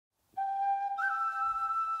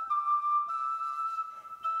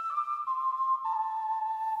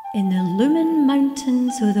In the looming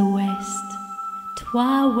mountains o' the west,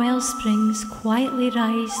 twa wellsprings quietly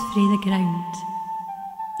rise frae the ground.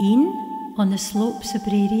 Een on the slopes of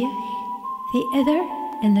Breriach, the other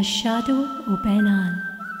in the shadow o' Ben Ann.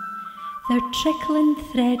 Their trickling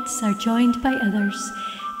threads are joined by others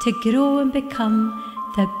to grow and become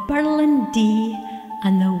the burling Dee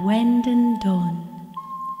and the wending dawn.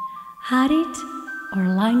 Harried or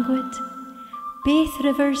languid, both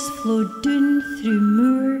rivers flow down through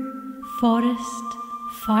moor, forest,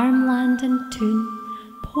 farmland and town,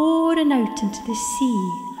 pouring out into the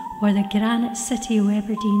sea where the granite city of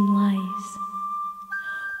Aberdeen lies.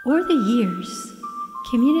 Over the years,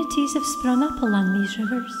 communities have sprung up along these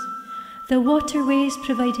rivers, the waterways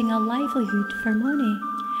providing a livelihood for many.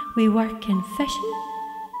 We work in fishing,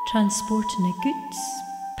 transporting the goods,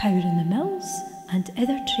 powering the mills and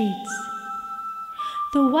other trades.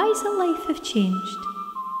 Though ways of life have changed,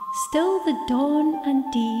 still the dawn and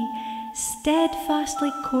Dee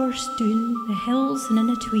steadfastly course down the hills and in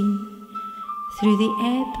Atween, through the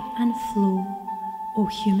ebb and flow o'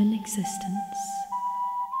 human existence.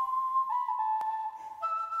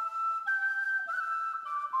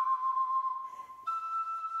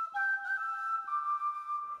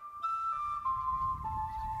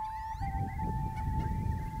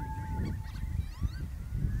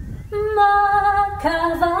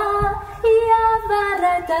 Kava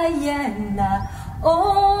yavarada o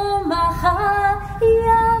maha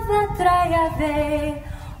yavatrayave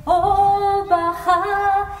o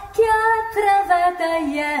baha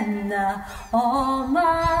kyatravadayena o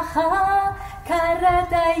maha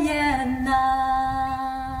karadayena.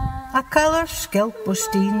 A colour skelp o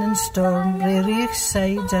steen and storm, reich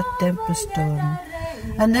sides at tempest storm,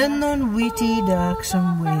 and in on wheaty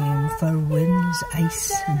darksome wame, for winds,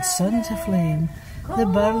 ice, and suns aflame, the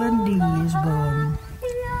Berlin Dee is born.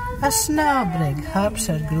 A snawbrig harps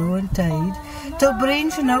her growing tide, till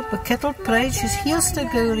branching up a kittled pride, she's heels to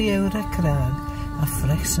gowrie out a crag. A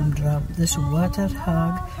frixsome drop, this water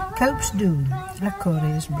hag, cowps doon, a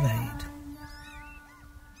Corrie's bride.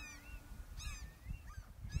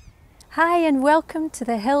 Hi and welcome to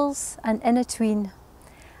the Hills and in Atween.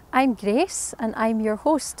 I'm Grace and I'm your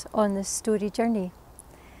host on this story journey.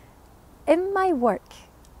 In my work,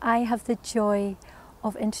 I have the joy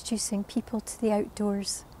of introducing people to the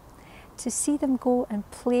outdoors, to see them go and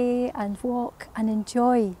play and walk and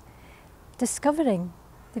enjoy discovering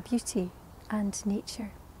the beauty and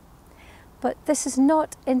nature. But this is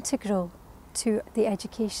not integral to the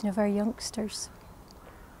education of our youngsters,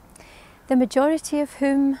 the majority of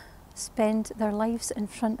whom spend their lives in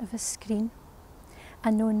front of a screen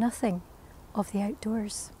and know nothing of the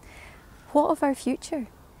outdoors. What of our future?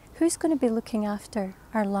 Who's going to be looking after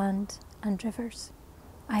our land and rivers?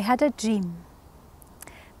 I had a dream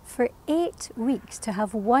for 8 weeks to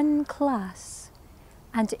have one class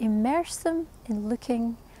and immerse them in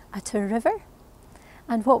looking at a river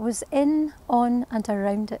and what was in, on and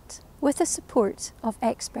around it, with the support of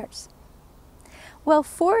experts. Well,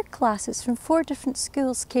 4 classes from 4 different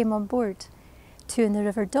schools came on board, 2 in the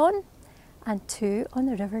River Don and 2 on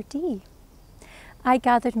the River Dee. I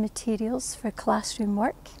gathered materials for classroom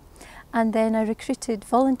work and then I recruited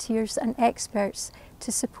volunteers and experts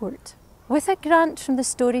to support. With a grant from the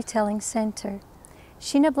Storytelling Centre,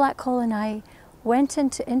 Sheena Blackhall and I went in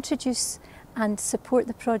to introduce and support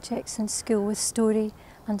the projects in school with story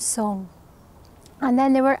and song. And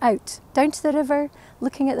then they were out, down to the river,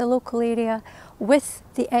 looking at the local area with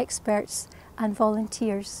the experts and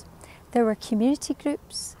volunteers. There were community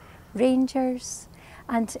groups, rangers,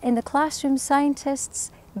 and in the classroom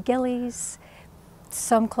scientists, gillies.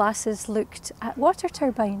 Some classes looked at water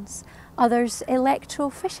turbines, others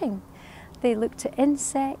electro-fishing. They looked at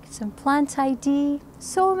insects and plant ID,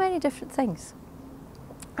 so many different things.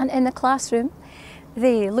 And in the classroom,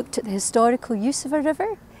 they looked at the historical use of a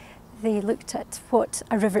river. They looked at what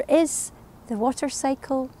a river is, the water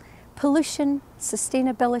cycle, pollution,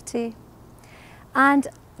 sustainability, and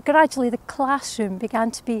gradually the classroom began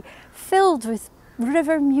to be filled with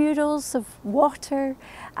river murals of water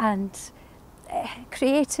and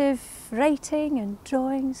creative writing and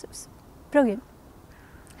drawings. It was brilliant.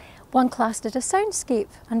 One class did a soundscape,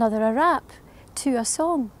 another a rap, 2 a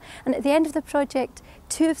song, and at the end of the project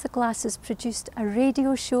 2 of the classes produced a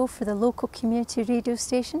radio show for the local community radio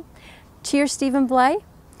station, Cheer Stephen Bly,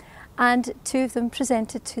 and 2 of them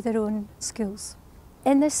presented to their own schools.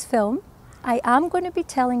 In this film, I am going to be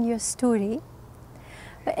telling you a story,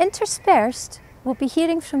 but interspersed we'll be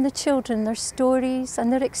hearing from the children their stories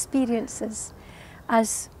and their experiences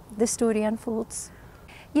as the story unfolds.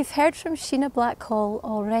 You've heard from Sheena Blackhall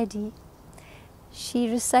already. She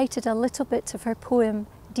recited a little bit of her poem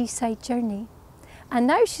Deeside Journey. And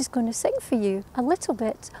now she's going to sing for you a little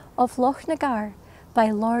bit of Loch Nagar by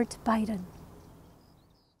Lord Byron.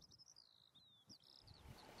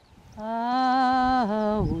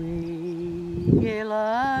 Away, ye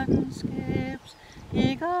landscapes,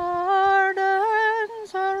 ye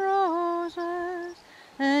gardens of roses,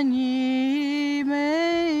 and ye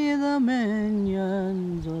may the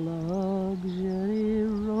minions of luxury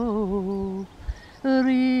rove.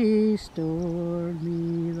 Restore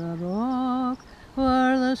me the rock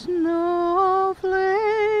where the snowflake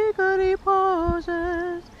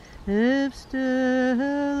reposes, if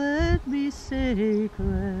still it be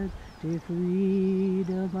sacred to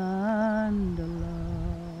freedom and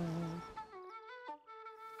love.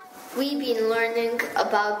 We've been learning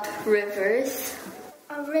about rivers.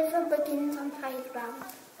 A river begins on high ground,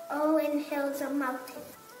 or in hills or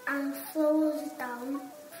mountains, and flows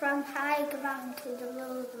down from high ground to the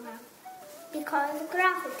low ground. Because of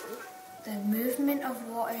gravity. The movement of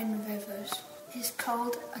water in rivers is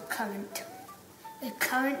called a current. The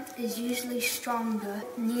current is usually stronger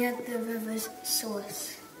near the river's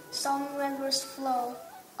source. Some rivers flow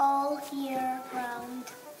all year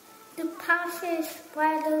round. The passage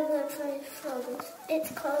where the river flows,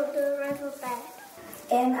 it's called the riverbed.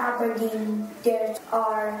 In Aberdeen, there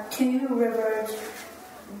are two rivers,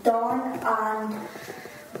 Don and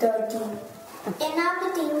Dundee. In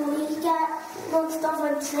Aberdeen, we get most of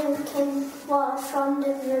our drinking water from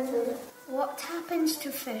the river. What happens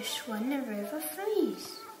to fish when the river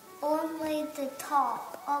freezes? Only the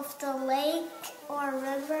top of the lake or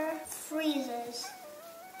river freezes.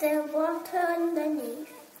 The water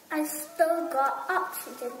underneath has still got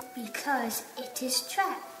oxygen because it is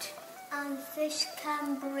trapped. And fish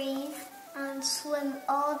can breathe and swim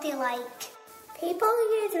all they like. People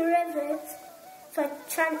use rivers for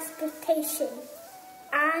transportation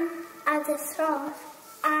and as a source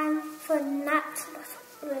and for natural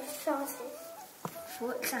resources.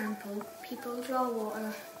 For example, people draw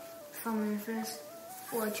water from rivers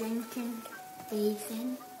for drinking,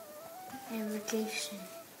 bathing, irrigation,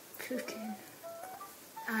 cooking,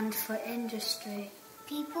 and for industry.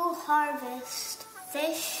 People harvest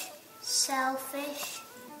fish, sell fish,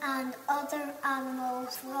 and other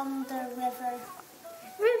animals from the river.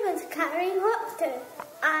 Rivers carry water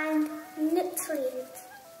and nutrients.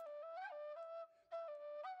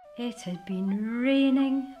 It had been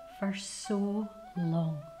raining for so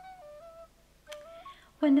long.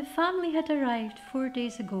 When the family had arrived 4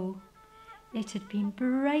 days ago, it had been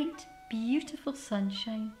bright, beautiful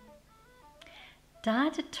sunshine.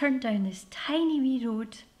 Dad had turned down this tiny wee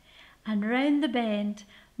road, and round the bend,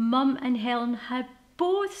 Mum and Helen had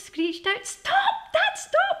both screeched out, "Stop! Dad,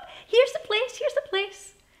 stop! Here's the place, here's the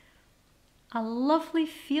place!" A lovely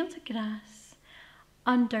field of grass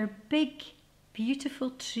under big,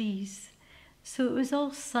 beautiful trees, so it was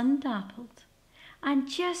all sun-dappled, and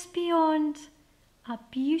just beyond, a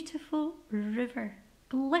beautiful river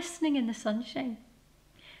glistening in the sunshine.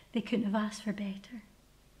 They couldn't have asked for better.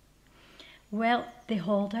 Well, they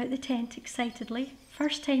hauled out the tent excitedly,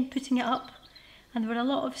 first time putting it up, and there were a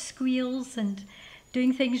lot of squeals and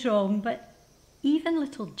doing things wrong, but even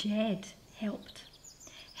little Jed helped.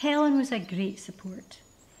 Helen was a great support,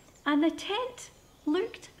 and the tent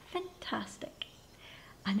looked fantastic.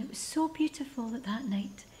 And it was so beautiful that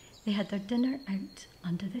night they had their dinner out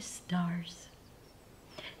under the stars.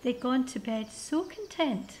 They'd gone to bed so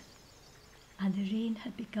content, and the rain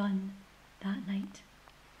had begun that night,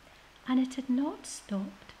 and it had not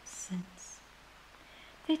stopped since.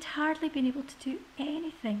 They'd hardly been able to do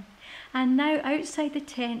anything, and now outside the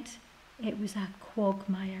tent it was a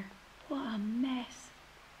quagmire. What a mess.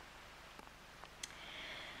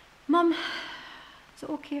 "Mum, is it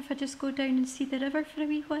okay if I just go down and see the river for a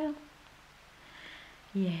wee while?"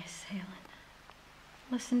 "Yes, Helen.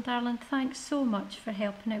 Listen, darling, thanks so much for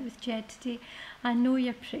helping out with Jed today. I know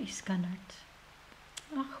you're pretty scunnered."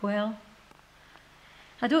 "Oh, well,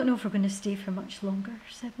 I don't know if we're going to stay for much longer,"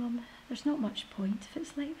 said Mum. "There's not much point if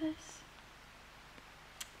it's like this."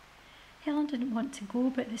 Helen didn't want to go,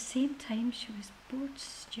 but at the same time she was bored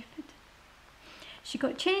stupid. She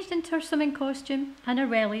got changed into her swimming costume and her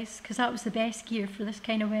wellies, because that was the best gear for this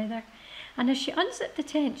kind of weather. And as she unzipped the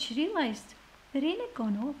tent, she realised the rain had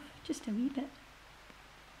gone off just a wee bit.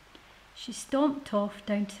 She stomped off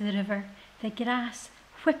down to the river, the grass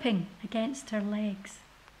whipping against her legs.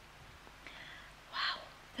 Wow,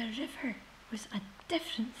 the river was a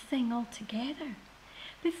different thing altogether.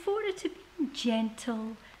 Before it had been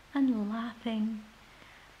gentle and lapping,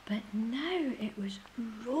 but now it was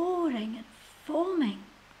roaring and foaming.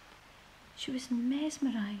 She was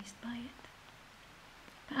mesmerised by it.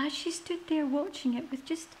 But as she stood there watching it with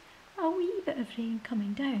just a wee bit of rain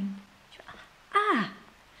coming down, she went,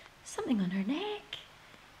 something on her neck.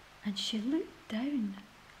 And she looked down,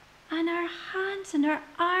 and her hands and her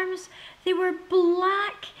arms, they were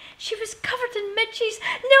black. She was covered in midges.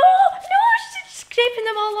 No, she's scraping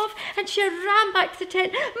them all off, and she ran back to the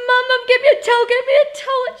tent. Mum, give me a towel, give me a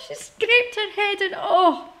towel. And she scraped her head, and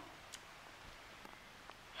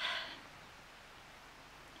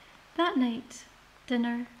That night,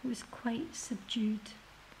 dinner was quite subdued.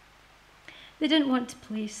 They didn't want to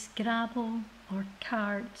play Scrabble or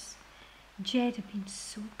cards. Jed had been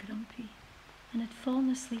so grumpy and had fallen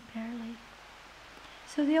asleep early.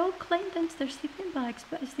 So they all climbed into their sleeping bags,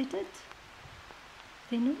 but as they did,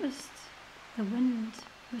 they noticed the wind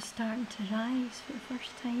was starting to rise for the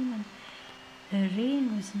first time, and the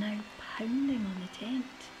rain was now pounding on the tent.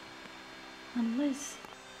 And Liz,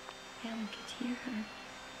 Helen could hear her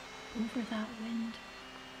over that wind.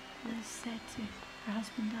 Liz said to her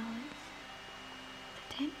husband Alex,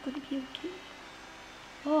 "The tent going to be okay?"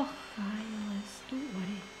 "Oh, aye, Liz, don't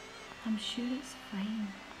worry. I'm sure it's fine."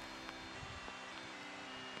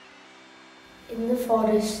 In the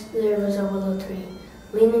forest there was a willow tree,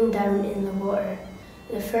 leaning down in the water.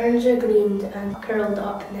 The ferns are green and curled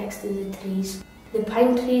up next to the trees. The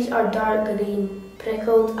pine trees are dark green,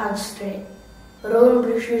 prickled and straight. Rolling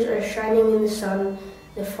bushes are shining in the sun.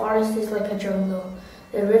 The forest is like a jungle.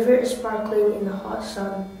 The river is sparkling in the hot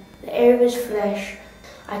sun. The air was fresh.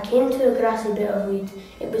 I came to a grassy bit of weed.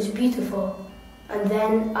 It was beautiful. And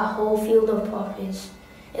then a whole field of poppies.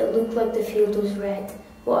 It looked like the field was red.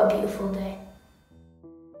 What a beautiful day.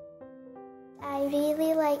 I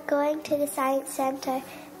really like going to the science centre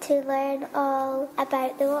to learn all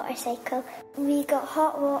about the water cycle. We got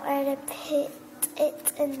hot water and put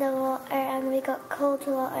it in the water, and we got cold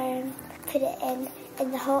water and put it in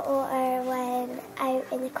the hot water when out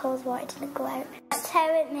in the cold water didn't go out. That's how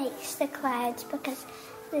it makes the clouds, because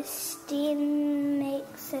the steam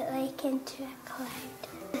makes it like into a cloud.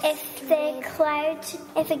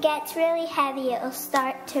 If it gets really heavy, it'll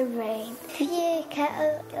start to rain. If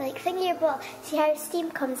you finger your bottle, see how steam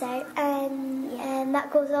comes out, and that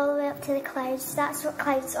goes all the way up to the clouds. That's what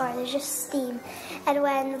clouds are, they're just steam. And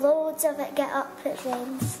when loads of it get up, it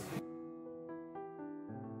rains.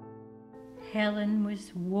 Helen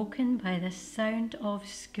was woken by the sound of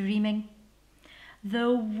screaming.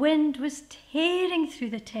 The wind was tearing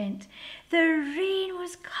through the tent. The rain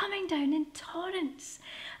was coming down in torrents.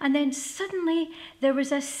 And then suddenly there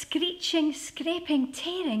was a screeching, scraping,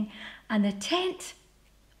 tearing, and the tent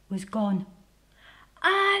was gone.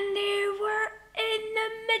 And they were in the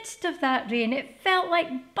midst of that rain. It felt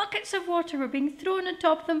like buckets of water were being thrown on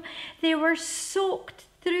top of them. They were soaked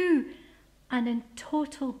through and in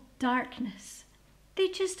total darkness. They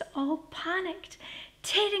just all panicked,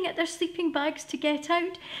 tearing at their sleeping bags to get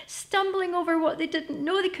out, stumbling over what they didn't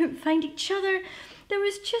know. They couldn't find each other. There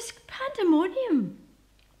was just pandemonium.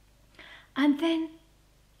 And then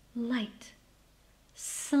light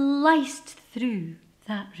sliced through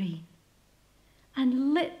that rain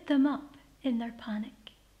and lit them up in their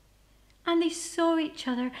panic. And they saw each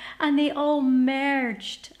other, and they all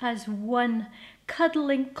merged as one,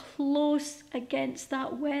 cuddling close against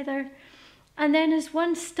that weather. And then as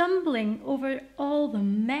one, stumbling over all the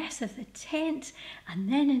mess of the tent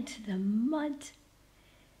and then into the mud,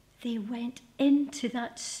 they went into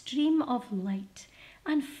that stream of light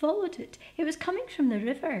and followed it. It was coming from the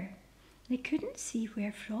river. They couldn't see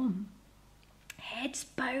where from. Heads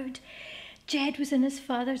bowed. Jed was in his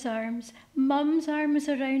father's arms. Mum's arm was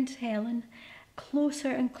around Helen. Closer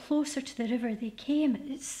and closer to the river they came.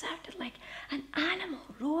 It sounded like an animal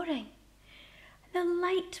roaring. The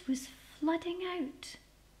light was flooding out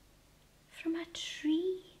from a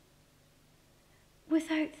tree.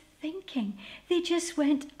 Without thinking, they just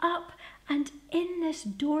went up and in this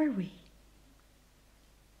doorway.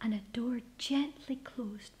 And a door gently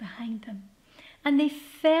closed behind them, and they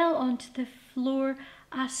fell onto the floor,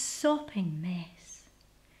 a sopping mess.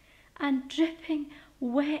 And dripping,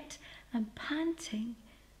 wet and panting,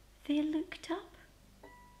 they looked up.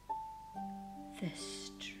 The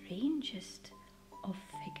strangest of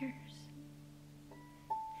figures.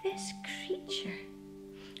 This creature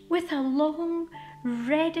with a long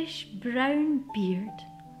reddish brown beard,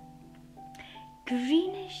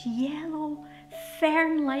 greenish yellow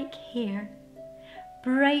fern-like hair,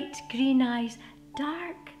 bright green eyes,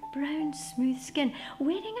 dark brown smooth skin,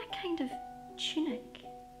 wearing a kind of tunic.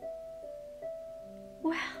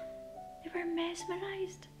 Well, they were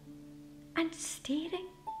mesmerised and staring,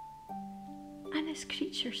 and this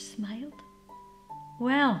creature smiled.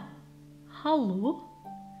 "Well, hello,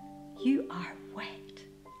 you are wet.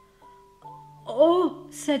 Oh,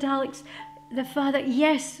 said Alex, the father,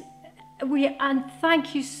 yes, and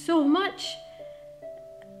thank you so much.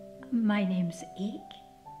 My name's Ake.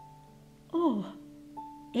 Oh,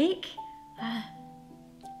 Ake?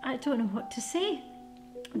 I don't know what to say.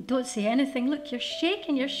 Don't say anything. Look, you're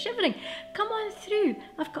shaking, you're shivering. Come on through.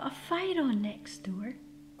 I've got a fire on next door.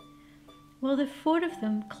 Well, the four of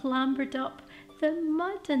them clambered up, the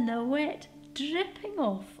mud and the wet dripping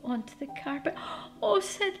off onto the carpet. Oh,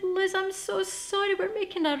 said Liz, I'm so sorry. We're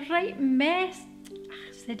making a right mess.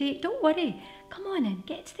 Said Ake, don't worry. Come on in,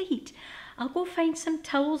 get to the heat. I'll go find some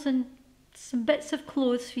towels and some bits of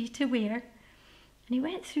clothes for you to wear. And he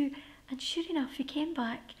went through, and sure enough, he came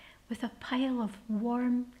back with a pile of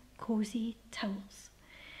warm, cosy towels.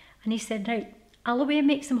 And he said, right, I'll away and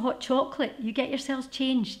make some hot chocolate. You get yourselves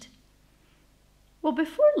changed. Well,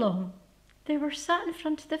 before long, they were sat in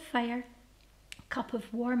front of the fire, a cup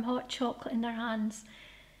of warm hot chocolate in their hands,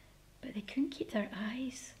 but they couldn't keep their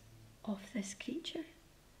eyes off this creature.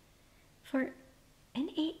 For in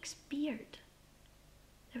Ake's beard,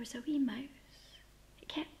 there was a wee mouse. It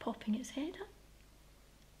kept popping its head up.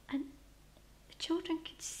 And the children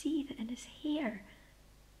could see that in his hair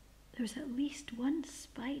there was at least one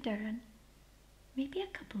spider and maybe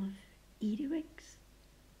a couple of earwigs.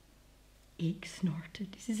 Ake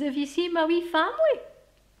snorted. He says, have you seen my wee family?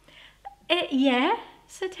 Yeah,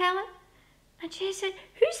 said Helen. And she said,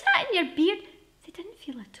 who's that in your beard? They didn't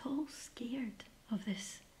feel at all scared of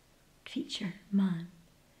this creature man.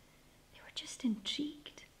 They were just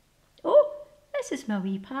intrigued. Oh, this is my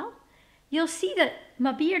wee pal. You'll see that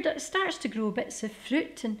my beard starts to grow bits of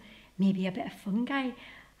fruit and maybe a bit of fungi,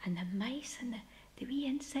 and the mice and the wee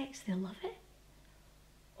insects, they love it.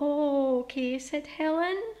 Oh, okay, said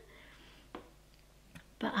Helen.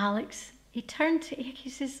 But Alex, he turned to Ake, he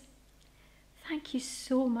says, thank you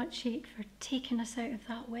so much, Ake, for taking us out of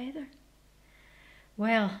that weather.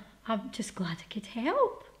 Well, I'm just glad I could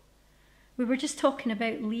help. We were just talking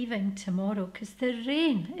about leaving tomorrow because the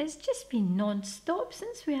rain has just been non-stop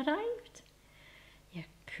since we arrived. You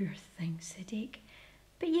poor thing, said Ake.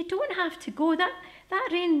 But you don't have to go. That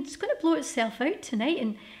rain's going to blow itself out tonight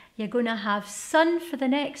and you're going to have sun for the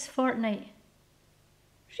next fortnight.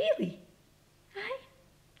 Really? Aye.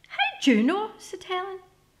 How do you know? Said Helen.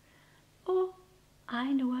 Oh,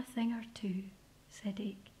 I know a thing or two, said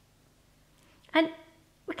Ake. And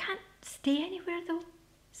we can't stay anywhere though,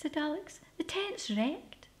 said Alex. The tent's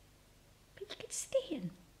wrecked. But you could stay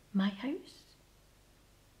in my house.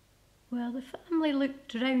 Well, the family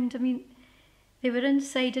looked round. I mean, they were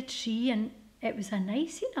inside a tree and it was a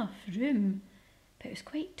nice enough room, but it was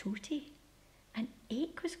quite toty and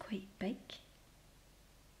Ake was quite big.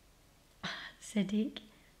 Said Ake,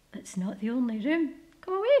 that's not the only room.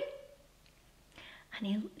 Come away. And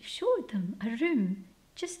he showed them a room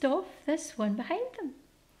just off this one behind them.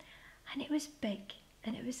 And it was big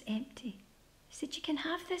and it was empty. He said, you can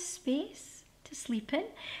have this space to sleep in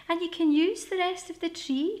and you can use the rest of the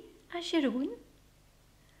tree as your own.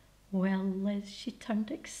 Well, Liz, she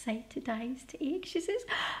turned excited eyes to Ake. She says,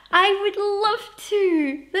 I would love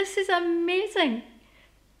to. This is amazing.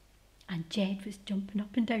 And Jed was jumping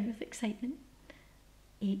up and down with excitement.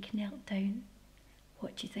 Ake knelt down.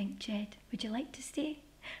 What do you think, Jed? Would you like to stay?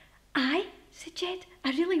 Aye, said Jed,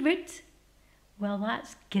 I really would. Well,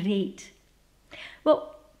 that's great.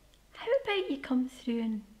 Well, how about you come through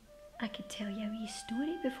and I could tell you a wee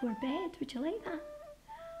story before bed? Would you like that?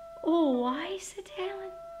 Oh, aye, said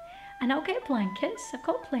Helen. And I'll get blankets, I've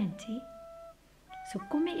got plenty. So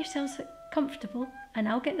go make yourselves comfortable and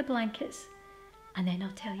I'll get the blankets and then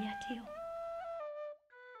I'll tell you a tale.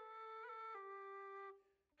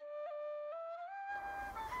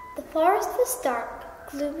 The forest was dark,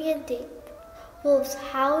 gloomy and deep. Wolves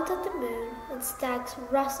howled at the moon and stags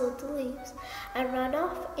rustled the leaves and ran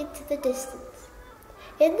off into the distance.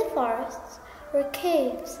 In the forests were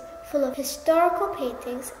caves full of historical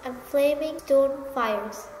paintings and flaming stone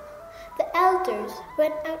fires. The elders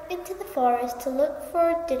went out into the forest to look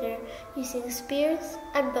for dinner using spears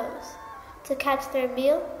and bows. To catch their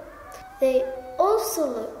meal, they also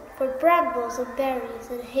looked for brambles and berries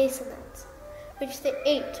and hazelnuts, which they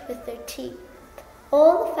ate with their tea.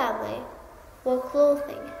 All the family wore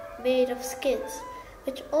clothing made of skins,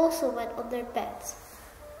 which also went on their beds.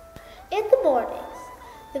 In the mornings,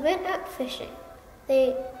 they went out fishing.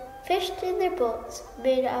 They fished in their boats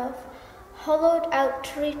made of hollowed-out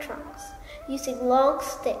tree trunks, using long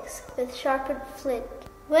sticks with sharpened flint.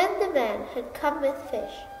 When the men had come with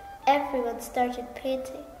fish, everyone started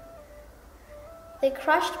painting. They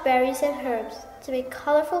crushed berries and herbs to make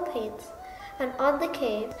colourful paints, and on the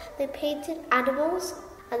caves they painted animals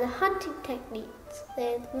and the hunting techniques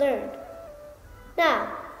they had learned.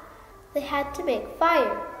 Now, they had to make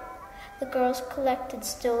fire. The girls collected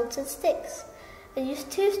stones and sticks and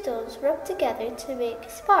used 2 stones rubbed together to make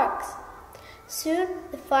sparks. Soon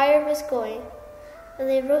the fire was going, and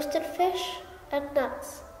they roasted fish and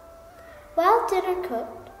nuts. While dinner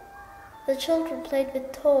cooked, the children played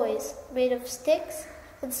with toys made of sticks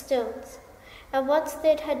and stones, and once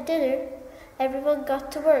they'd had dinner, everyone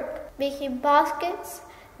got to work, making baskets,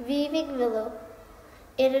 weaving willow,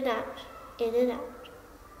 in and out, in and out.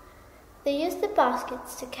 They used the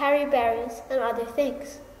baskets to carry berries and other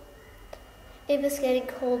things. It was getting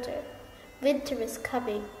colder. Winter was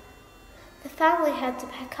coming. The family had to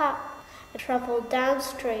pack up and travel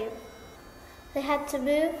downstream. They had to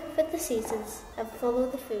move with the seasons and follow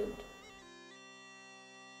the food.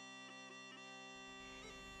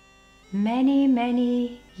 Many,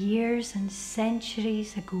 many years and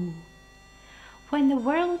centuries ago, when the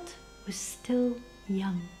world was still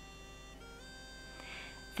young,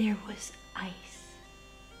 there was ice.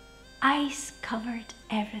 Ice covered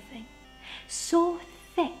everything, so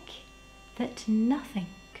thick that nothing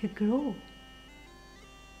could grow.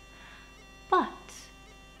 But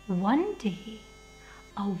one day,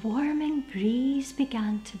 a warming breeze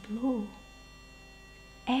began to blow.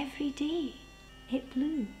 Every day it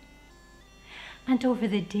blew. And over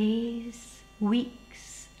the days,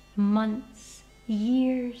 weeks, months,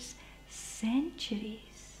 years,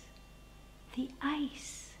 centuries, the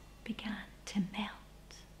ice began to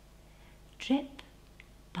melt, drip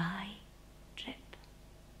by drip,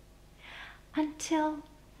 until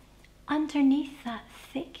underneath that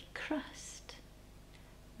thick crust,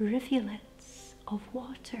 rivulets of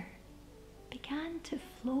water began to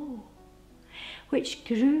flow, which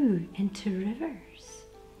grew into rivers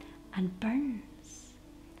and burns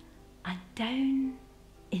and down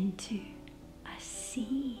into a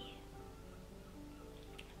sea.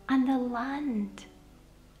 And the land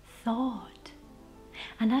thawed,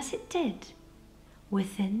 and as it did,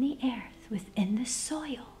 within the earth, within the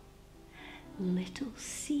soil, little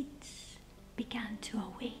seeds began to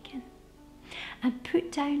awaken and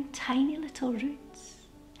put down tiny little roots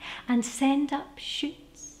and send up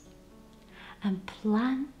shoots, and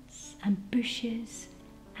plants and bushes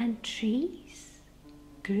and trees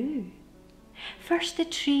grew. First the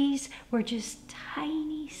trees were just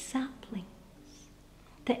tiny saplings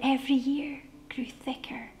that every year grew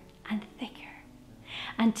thicker and thicker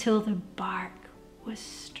until the bark was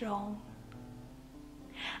strong.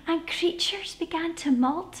 And creatures began to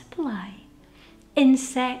multiply.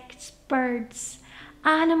 Insects, birds,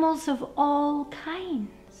 animals of all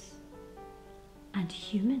kinds, and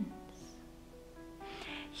humans.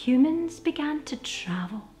 Humans began to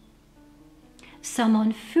travel, some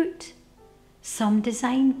on foot, some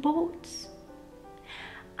designed boats.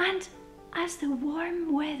 And as the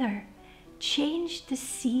warm weather changed the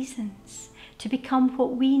seasons to become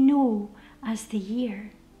what we know as the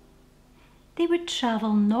year, they would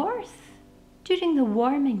travel north during the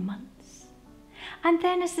warming months, and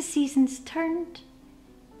then as the seasons turned,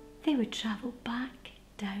 they would travel back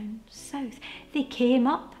down south. They came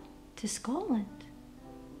up to Scotland,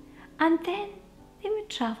 and then they would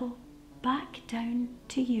travel back down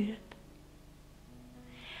to Europe.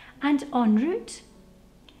 And en route,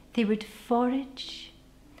 they would forage,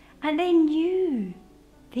 and they knew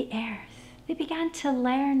the earth. They began to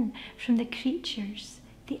learn from the creatures,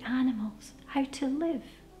 the animals, how to live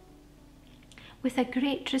with a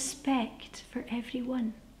great respect for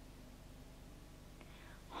everyone.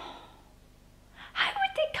 How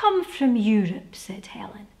would they come from Europe, said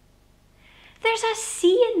Helen. There's a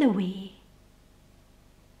sea in the way.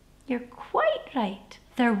 You're quite right.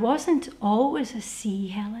 There wasn't always a sea,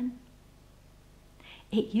 Helen.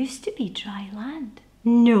 It used to be dry land.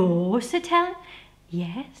 No, said Helen.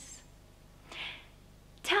 Yes.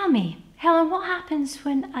 Tell me, Helen, what happens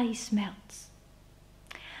when ice melts?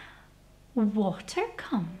 Water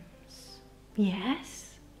comes.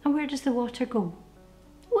 Yes. And where does the water go?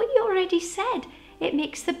 Well, you already said. It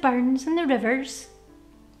makes the burns and the rivers.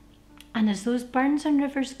 And as those burns and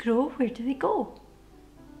rivers grow, where do they go?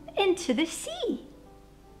 Into the sea.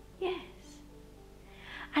 Yes.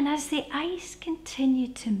 And as the ice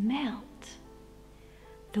continued to melt,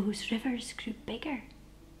 those rivers grew bigger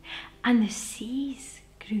and the seas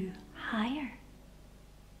grew higher.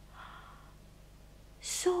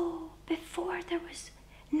 So before there was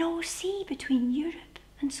no sea between Europe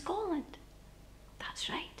and Scotland. That's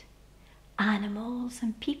right. Animals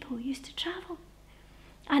and people used to travel.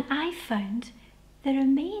 And I found the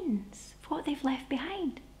remains of what they've left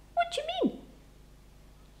behind. What do you mean?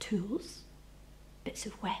 Tools, bits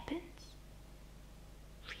of weapons.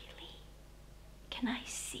 Really? Can I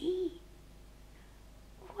see?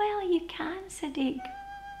 Well, you can, said Ake,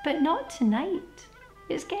 but not tonight.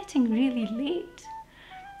 It's getting really late,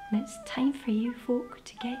 and it's time for you folk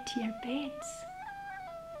to get to your beds.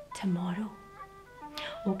 Tomorrow.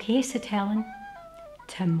 Okay, said Helen.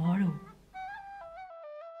 Tomorrow.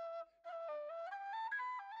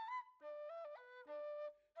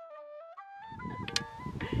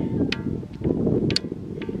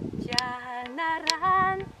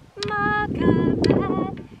 Janaran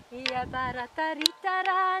magabed, ya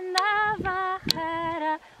barataritara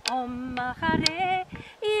navajera, omahare,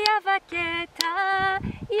 ya vaketa,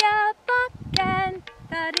 ya baken,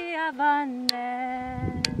 tariavanen.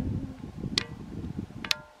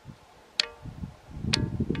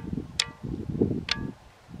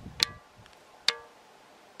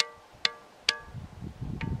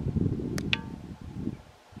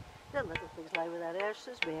 The little pigs lie with their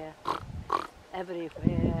arses bare.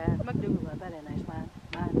 Everywhere. MacDougall, a very nice man.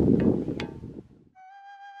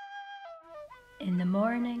 In the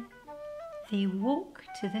morning, they woke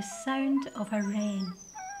to the sound of a wren.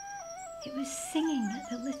 It was singing at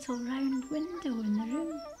the little round window in the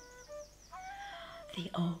room. They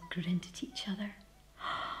all grinned at each other.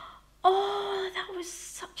 Oh, that was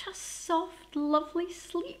such a soft, lovely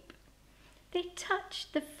sleep. They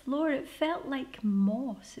touched the floor. It felt like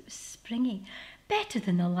moss. It was springy. Better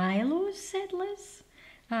than the lilos, said Liz.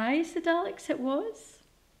 Aye, said Alex, it was.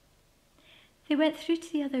 They went through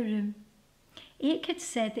to the other room. Ake had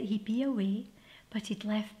said that he'd be away, but he'd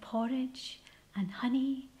left porridge and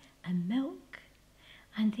honey and milk,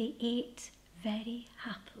 and they ate very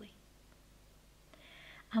happily.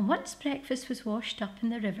 And once breakfast was washed up in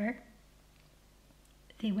the river,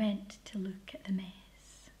 they went to look at the mess.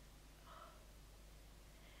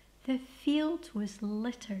 The field was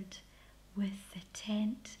littered with the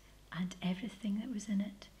tent and everything that was in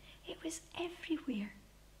it. It was everywhere.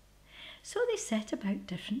 So they set about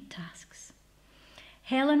different tasks.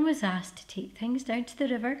 Helen was asked to take things down to the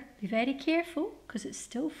river, be very careful because it's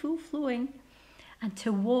still full flowing, and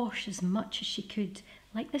to wash as much as she could,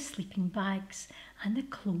 like the sleeping bags and the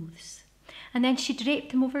clothes. And then she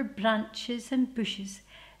draped them over branches and bushes.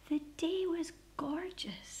 The day was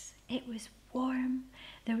gorgeous. It was warm,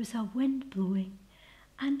 there was a wind blowing,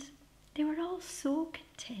 and they were all so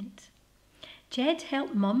content. Jed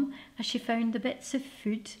helped Mum as she found the bits of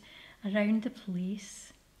food around the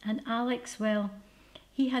place, and Alex, well,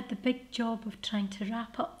 he had the big job of trying to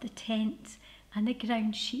wrap up the tent and the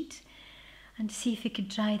ground sheet and see if he could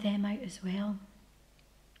dry them out as well.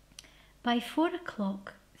 By 4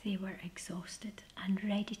 o'clock they were exhausted and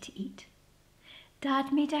ready to eat.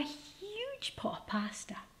 Dad made a huge pot of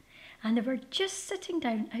pasta, and they were just sitting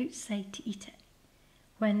down outside to eat it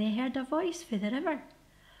when they heard a voice from the river.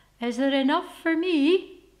 Is there enough for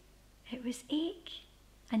me? It was Ake,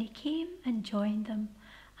 and he came and joined them,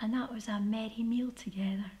 and that was a merry meal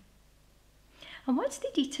together. And once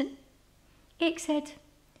they'd eaten, Ake said,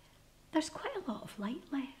 there's quite a lot of light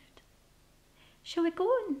left. Shall we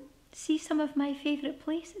go and see some of my favourite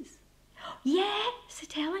places? Yeah,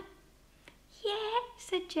 said Helen. Yeah,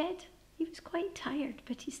 said Jed. He was quite tired,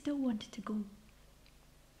 but he still wanted to go.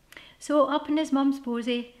 So up in his mum's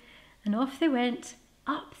bosey, and off they went,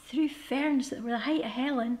 up through ferns that were the height of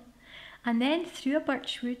Helen, and then through a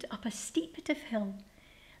birchwood up a steep bit of hill,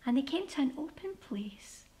 and they came to an open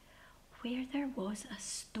place where there was a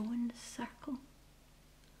stone circle.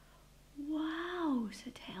 Wow,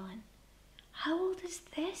 said Helen. How old is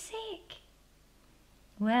this, Ake?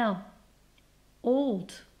 Well,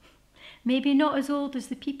 old. Maybe not as old as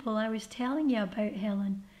the people I was telling you about,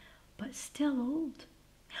 Helen, but still old.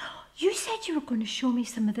 You said you were going to show me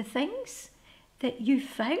some of the things that you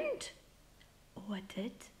found. Oh, I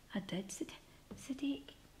did, said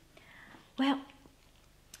Ake. Well,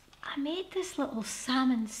 I made this little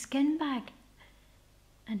salmon skin bag.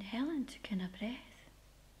 And Helen took in a breath.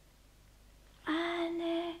 And,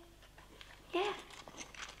 yeah.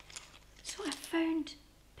 So I found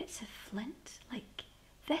bits of flint, like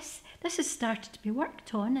this. This has started to be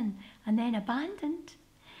worked on and then abandoned.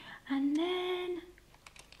 And then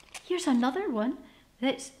here's another one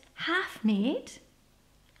that's half made.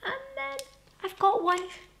 And then I've got one,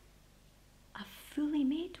 a fully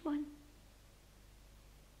made one.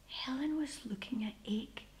 Helen was looking at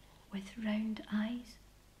Ake with round eyes,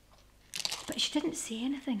 but she didn't say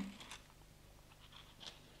anything.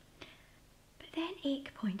 But then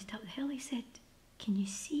Ake pointed up the hill. He said, can you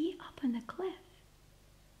see up on the cliff?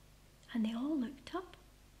 And they all looked up.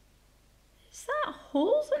 Is that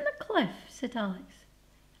holes in the cliff? Said Alex.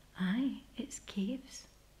 Aye, it's caves.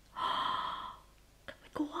 Can we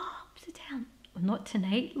go up? Said Helen. Well, not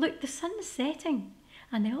tonight. Look, the sun's setting.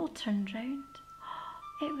 And they all turned round.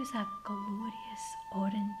 It was a glorious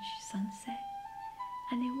orange sunset,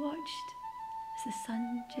 and they watched as the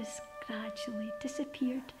sun just gradually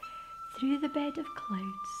disappeared through the bed of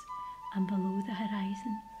clouds and below the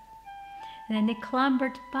horizon. And then they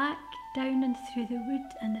clambered back down and through the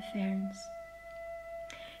wood and the ferns.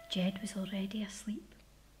 Jed was already asleep.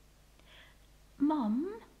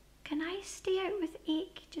 "Mum, can I stay out with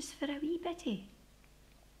Ake just for a wee bitty?"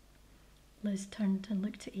 Liz turned and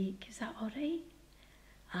looked at Ake. "Is that all right?"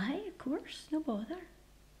 "Aye, of course, no bother."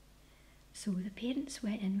 So the parents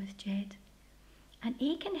went in with Jed, and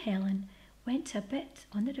Ake and Helen went to a bit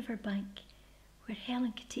on the river bank where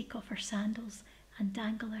Helen could take off her sandals and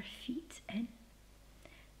dangle her feet in.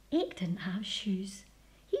 Ake didn't have shoes.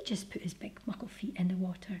 He just put his big muckle feet in the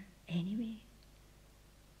water anyway.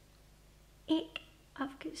 "Ake,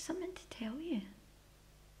 I've got something to tell you."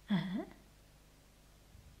 "Uh-huh."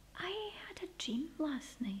 "I had a dream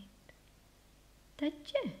last night." "Did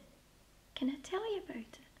you? Can I tell you about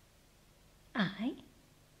it?" "Aye."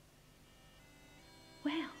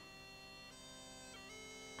 "Well,"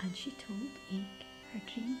 and she told Ake her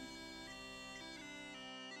dream.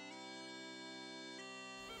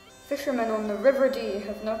 Fishermen on the River Dee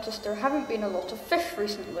have noticed there haven't been a lot of fish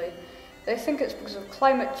recently. They think it's because of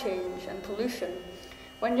climate change and pollution.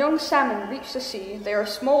 When young salmon reach the sea, they are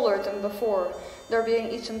smaller than before. They're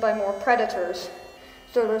being eaten by more predators,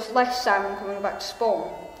 so there's less salmon coming back to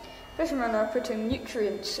spawn. Fishermen are putting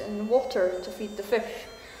nutrients in the water to feed the fish.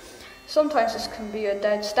 Sometimes this can be a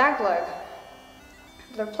dead stag leg.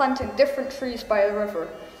 They're planting different trees by the river.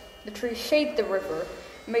 The trees shade the river,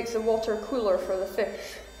 make the water cooler for the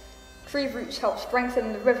fish. Tree roots help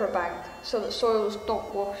strengthen the riverbank so that soil is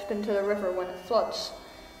not washed into the river when it floods.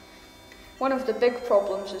 One of the big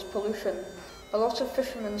problems is pollution. A lot of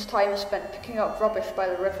fishermen's time is spent picking up rubbish by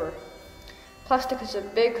the river. Plastic is a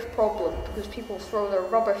big problem because people throw their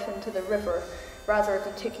rubbish into the river rather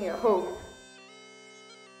than taking it home.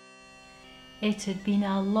 It had been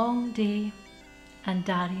a long day and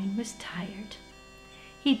Darian was tired.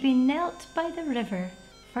 He'd been knelt by the river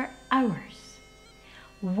for hours,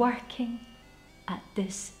 working at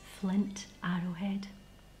this flint arrowhead.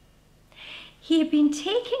 He had been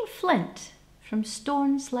taking flint from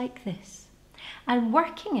stones like this and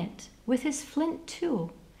working it with his flint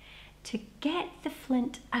tool to get the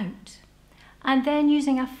flint out, and then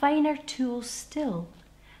using a finer tool still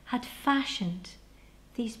had fashioned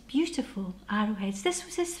these beautiful arrowheads. This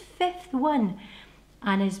was his 5th one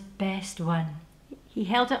and his best one. He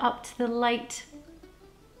held it up to the light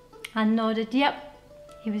and nodded. Yep,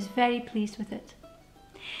 he was very pleased with it.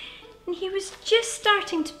 And he was just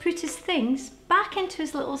starting to put his things back into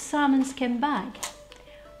his little salmon skin bag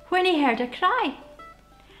when he heard a cry.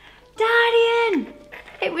 "Darian!"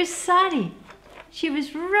 It was Sari. She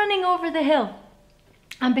was running over the hill,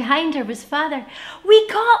 and behind her was Father. "We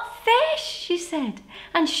caught fish," she said,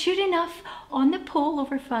 and sure enough, on the pole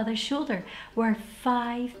over Father's shoulder were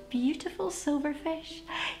 5 beautiful silver fish.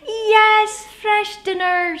 "Yes, fresh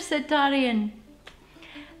dinner," said Darian.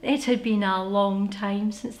 It had been a long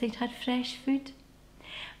time since they'd had fresh food.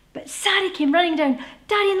 But Sari came running down.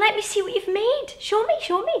 "Darian, let me see what you've made. Show me,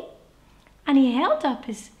 show me." And he held up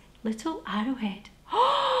his little arrowhead.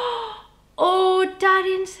 "Oh,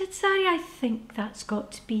 Darian," said Sari, "I think that's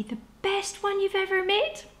got to be the best one you've ever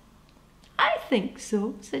made." "I think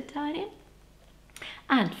so," said Darian.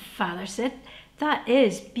 And Father said, "That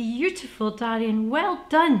is beautiful, Darian, well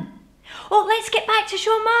done." "Oh, let's get back to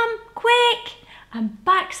show Mum, quick!" And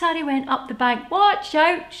back Sari went up the bank. "Watch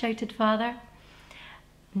out," shouted Father.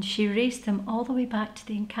 And she raced them all the way back to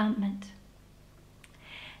the encampment.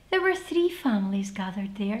 There were 3 families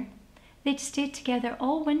gathered there. They'd stayed together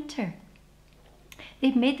all winter.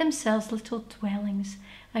 They'd made themselves little dwellings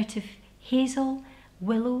out of hazel,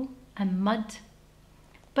 willow and mud.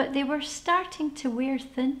 But they were starting to wear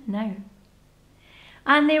thin now.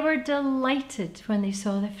 And they were delighted when they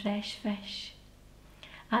saw the fresh fish.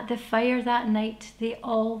 At the fire that night, they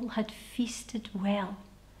all had feasted well.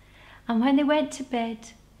 And when they went to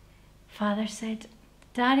bed, Father said,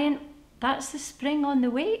 "Darian, that's the spring on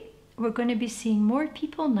the way. We're going to be seeing more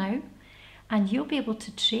people now, and you'll be able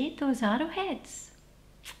to trade those arrowheads."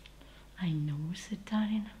 "I know," said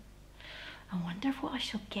Darian. "I wonder what I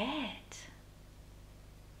shall get."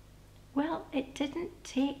 Well, it didn't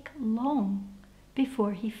take long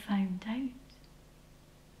before he found out.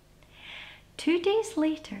 2 days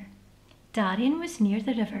later, Darian was near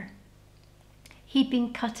the river. He'd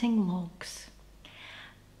been cutting logs.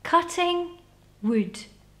 Cutting wood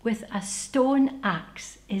with a stone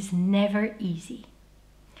axe is never easy,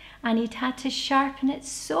 and he'd had to sharpen it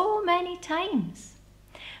so many times.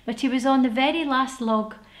 but he was on the very last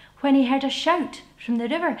log when he heard a shout from the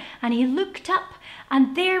river, and he looked up,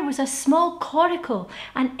 and there was a small coracle,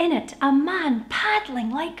 and in it a man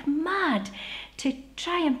paddling like mad to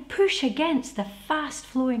try and push against the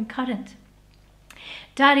fast-flowing current.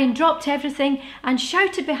 Darian dropped everything and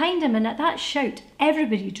shouted behind him, and at that shout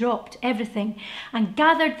everybody dropped everything and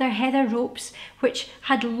gathered their heather ropes, which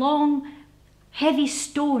had long, heavy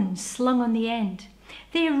stones slung on the end.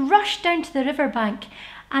 They rushed down to the river bank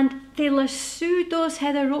and they lassoed those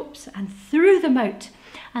heather ropes and threw them out,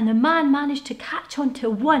 and the man managed to catch onto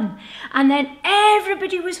one, and then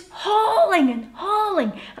everybody was hauling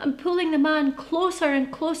and pulling the man closer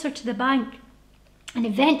and closer to the bank. And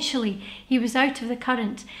eventually he was out of the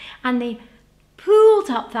current, and they pulled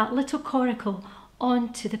up that little coracle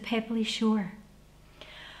onto the pebbly shore.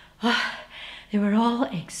 They were all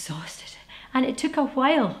exhausted, and it took a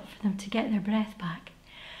while for them to get their breath back.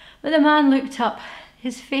 But the man looked up,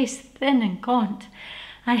 his face thin and gaunt,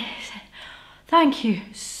 and he said, "Thank you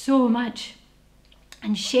so much."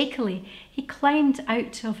 And shakily he climbed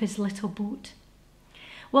out of his little boat.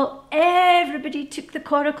 Well, everybody took the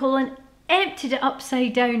coracle and emptied it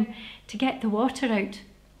upside down to get the water out.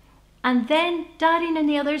 And then Darian and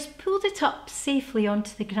the others pulled it up safely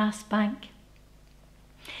onto the grass bank.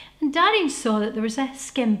 And Darian saw that there was a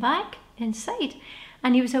skin bag inside,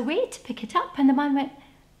 and he was away to pick it up, and the man went,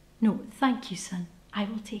 "No, thank you, son, I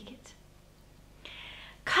will take it."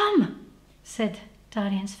 "Come," said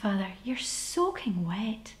Darian's father, "you're soaking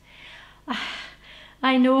wet."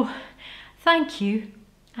 "I know, thank you."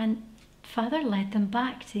 And Father led them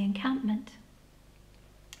back to the encampment.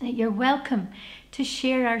 "You're welcome to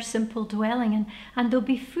share our simple dwelling, and there'll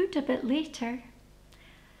be food a bit later."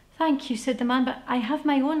 "Thank you," said the man, "but I have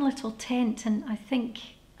my own little tent and I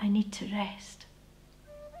think I need to rest."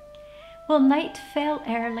 Well, night fell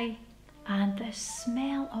early, and the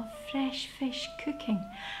smell of fresh fish cooking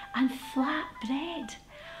and flat bread.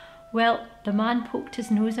 Well, the man poked his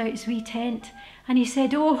nose out his wee tent and he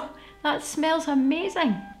said, "Oh, that smells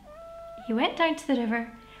amazing." He went down to the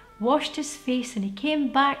river, washed his face, and he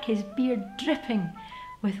came back, his beard dripping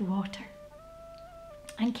with water.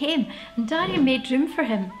 And Darian made room for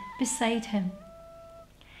him beside him.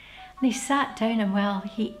 And he sat down, and well,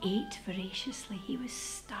 he ate voraciously. He was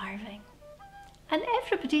starving. And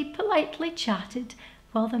everybody politely chatted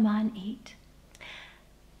while the man ate.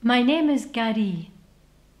 "My name is Gary."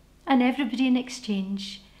 And everybody in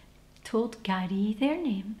exchange told Gary their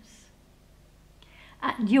names.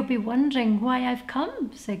 "And you'll be wondering why I've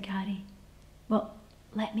come," said Gary. "Well,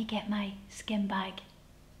 let me get my skin bag."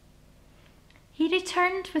 He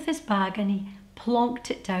returned with his bag and he plonked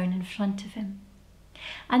it down in front of him.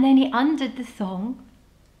 And then he undid the thong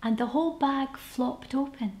and the whole bag flopped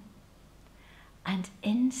open. And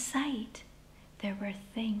inside there were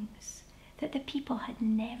things that the people had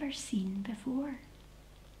never seen before.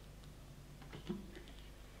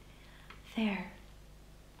 There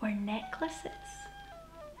were necklaces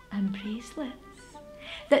and bracelets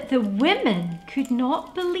that the women could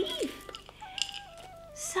not believe.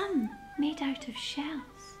 Some made out of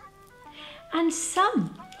shells, and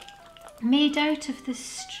some made out of the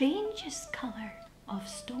strangest colour of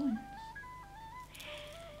stones.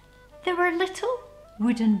 There were little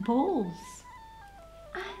wooden bowls,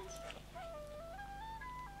 and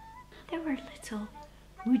there were little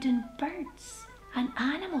wooden birds and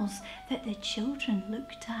animals that the children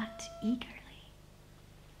looked at eagerly.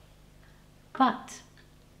 But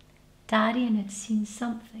Darian had seen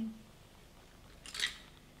something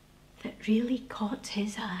that really caught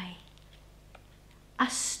his eye. A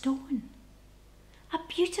stone, a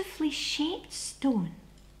beautifully shaped stone.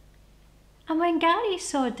 And when Gary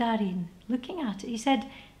saw Darian looking at it, he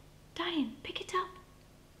said, "Darian, pick it up."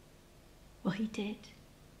 Well, he did.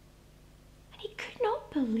 And he could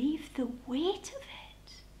not believe the weight of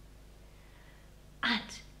it.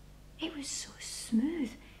 And it was so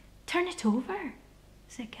smooth. "Turn it over,"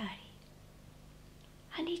 said Gary.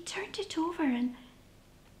 And he turned it over, and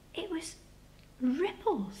it was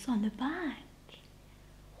ripples on the back.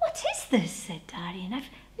 "What is this?" said Darian. "I've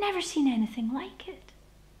never seen anything like it."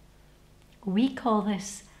 "We call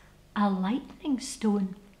this a lightning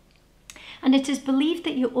stone, and it is believed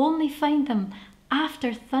that you only find them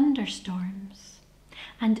after thunderstorms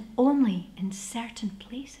and only in certain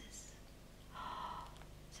places."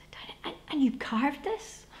 Said Darian, "And you carved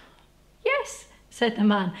this?" "Yes," said the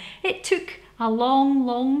man. "It took a long,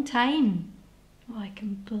 long time." "Oh, I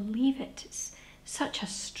can believe it. It's such a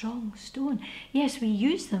strong stone. Yes, we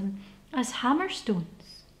use them as hammer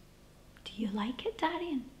stones." "Do you like it,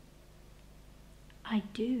 Darian?" "I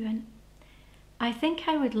do, and I think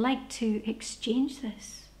I would like to exchange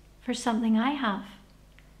this for something I have,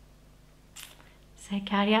 said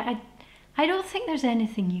Gary. I don't think there's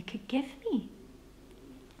anything you could give me.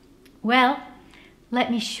 Well,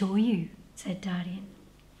 let me show you, said Darian.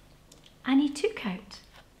 And he took out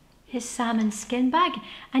his salmon skin bag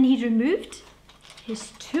and he removed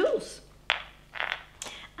his tools.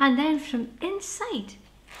 And then from inside,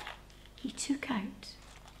 he took out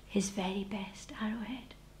his very best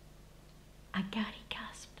arrowhead. And Gary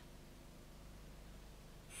gasped.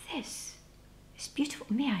 This is beautiful.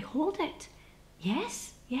 May I hold it?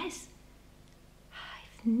 Yes, yes.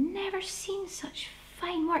 I've never seen such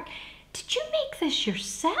fine work. Did you make this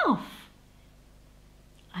yourself?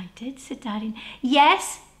 I did, said Darian.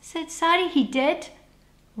 Yes, said Sari, he did.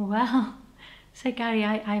 Well, said Gary,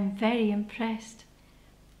 I'm very impressed.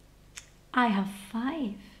 I have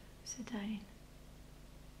 5, said Darian.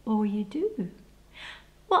 Oh, you do?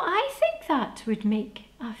 Well, I think that would make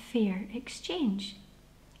a fair exchange.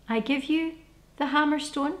 I give you the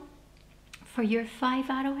hammerstone for your 5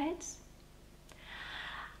 arrowheads.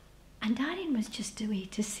 And Darian was just a way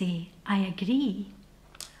to say, I agree,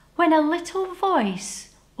 when a little voice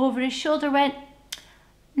over his shoulder went,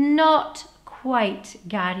 not quite,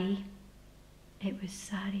 Gary. It was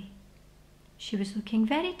Sari. She was looking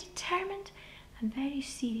very determined and very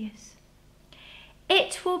serious.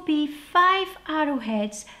 It will be 5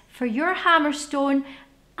 arrowheads for your hammerstone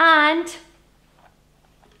and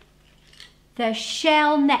the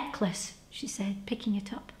shell necklace, she said, picking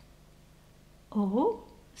it up. Oh,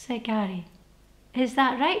 said Gary, is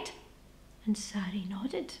that right? And Sari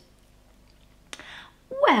nodded.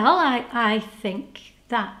 Well, I think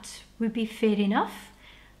that would be fair enough.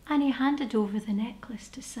 And he handed over the necklace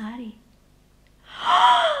to Sari.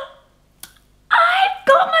 I've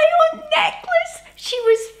got my own necklace! She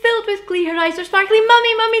was filled with glee, her eyes were sparkling.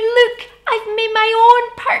 Mummy, Mummy, look! I've made my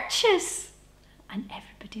own purchase! And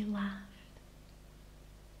everybody laughed.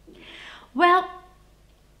 Well,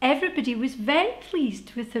 everybody was very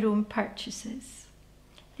pleased with their own purchases.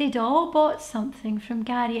 They'd all bought something from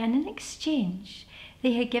Gary, and in exchange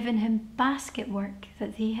they had given him basket work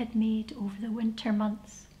that they had made over the winter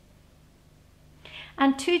months.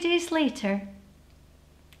 And 2 days later,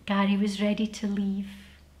 Gary was ready to leave.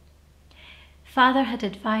 Father had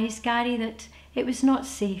advised Gary that it was not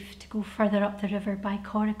safe to go further up the river by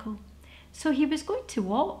coracle, so he was going to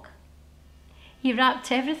walk. He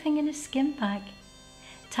wrapped everything in a skin bag,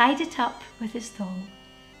 tied it up with his thong,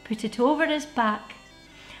 put it over his back,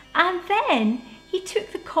 and then he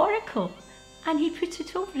took the coracle and he put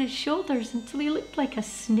it over his shoulders until he looked like a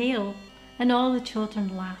snail, and all the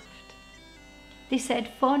children laughed. They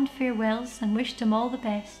said fond farewells and wished him all the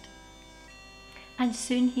best. And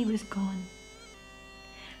soon he was gone.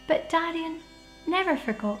 But Darian never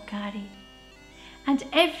forgot Gary, and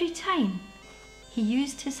every time he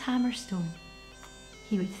used his hammerstone,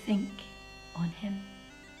 he would think on him.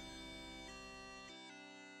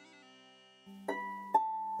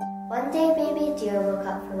 One day baby deer woke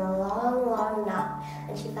up from a long, long nap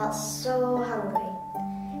and she felt so hungry.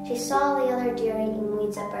 She saw the other deer eating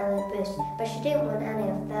weeds at Burley Bush, but she didn't want any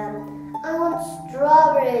of them. I want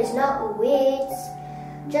strawberries, not weeds.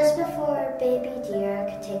 Just before baby deer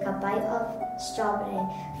could take a bite of strawberry,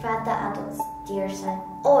 Fred the adult deer said,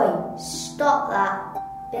 Oi, stop that.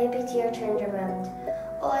 Baby deer turned around.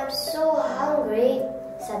 Oh, I'm so hungry,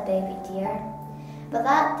 said baby deer. But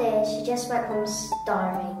that day she just went home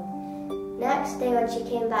starving. Next day when she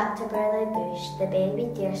came back to Burley Bush, the baby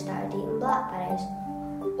deer started eating blackberries.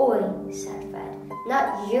 Oi, said Fred,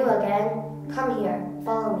 not you again. Come here,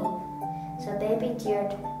 follow me. So baby deer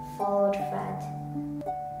followed Fred,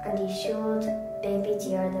 and he showed baby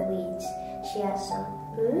deer the weeds. She had some.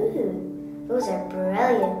 Ooh, those are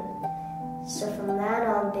brilliant. So from then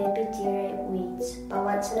on, baby deer ate weeds, but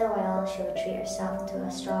once in a while she would treat herself to a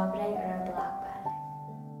strawberry or a blackberry.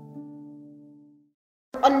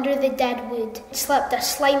 Under the dead wood slept a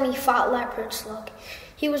slimy fat leopard slug.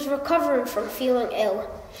 He was recovering from feeling ill.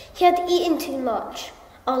 He had eaten too much.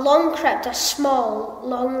 Along crept a small,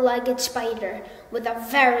 long-legged spider with a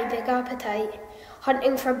very big appetite,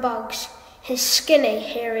 hunting for bugs. His skinny,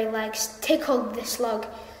 hairy legs tickled the slug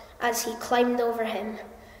as he climbed over him.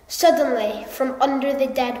 Suddenly, from under the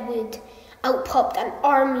dead wood, out popped an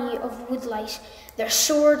army of woodlice, their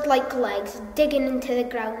sword-like legs digging into the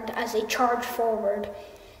ground as they charged forward.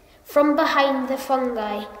 From behind the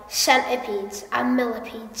fungi, centipedes and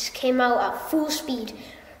millipedes came out at full speed,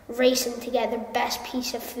 racing to get the best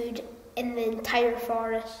piece of food in the entire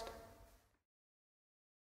forest.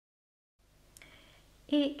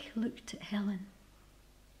 Ake looked at Helen.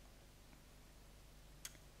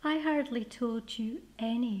 I hardly told you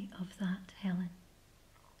any of that, Helen.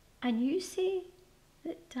 And you say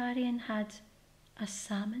that Darian had a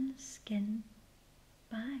salmon skin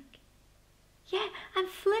bag? Yeah, and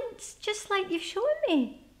flints, just like you've shown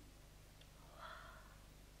me.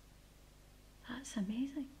 That's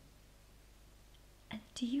amazing. And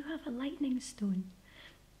do you have a lightning stone?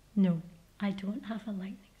 No, I don't have a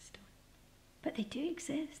lightning stone. But they do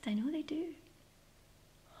exist, I know they do.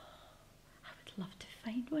 I would love to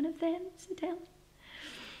find one of them, said Helen.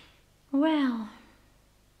 Well,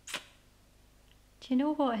 do you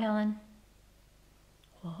know what, Helen?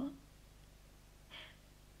 What?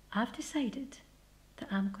 I've decided that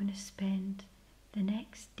I'm going to spend the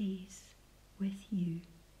next days with you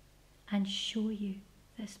and show you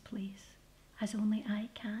this place as only I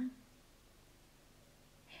can.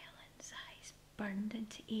 Helen's eyes burned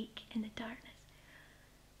into ache in the darkness.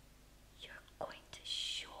 You're going to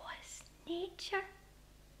show us nature?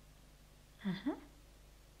 Uh-huh.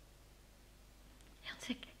 Helen's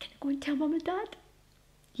like, can I go and tell Mum and Dad?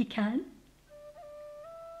 You can.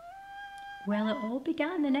 Well, it all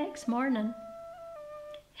began the next morning.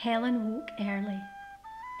 Helen woke early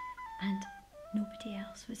and nobody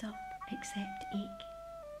else was up except Ake,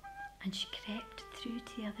 and she crept through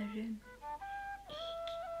to the other room.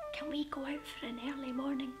 Ake, can we go out for an early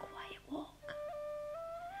morning quiet walk?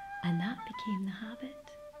 And that became the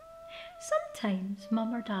habit. Sometimes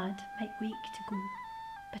Mum or Dad might wake to go,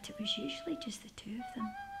 but it was usually just the two of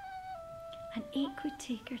them. And Ake would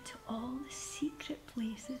take her to all the secret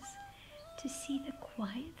places to see the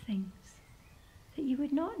quiet things that you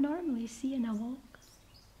would not normally see in a walk.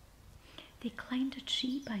 They climbed a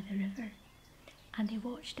tree by the river and they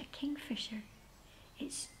watched a kingfisher,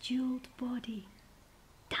 its jewelled body,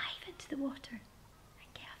 dive into the water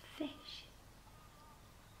and get a fish.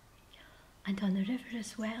 And on the river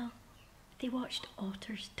as well, they watched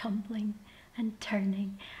otters tumbling and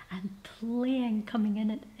turning and playing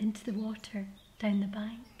coming into the water down the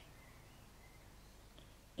bank.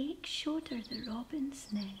 Ake showed her the robin's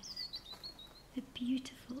nest, the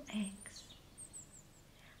beautiful eggs.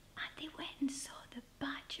 And they went and saw the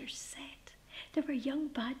badger's set. There were young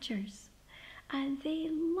badgers and they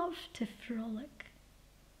loved to frolic.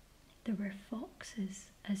 There were foxes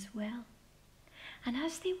as well. And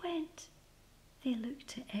as they went, they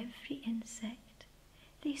looked at every insect.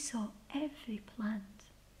 They saw every plant.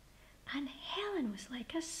 And Helen was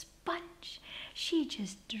like a sponge. She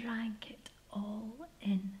just drank it all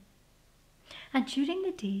in. And during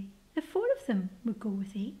the day, the four of them would go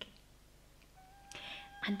with Ake.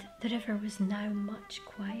 And the river was now much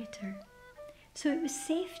quieter. So it was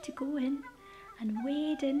safe to go in and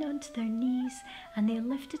wade in onto their knees, and they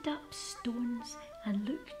lifted up stones and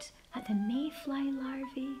looked at the mayfly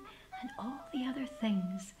larvae and all the other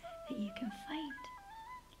things that you can find.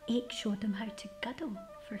 Ake showed them how to guddle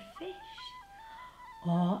for fish.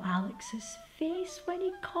 Oh, Alex's face when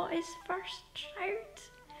he caught his first trout.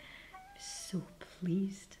 He was so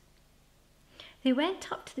pleased. They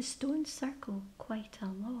went up to the stone circle quite a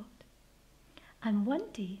lot. And one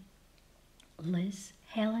day, Liz,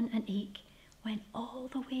 Helen and Ake went all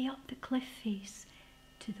the way up the cliff face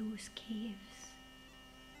to those caves.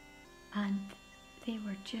 And they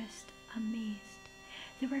were just amazed.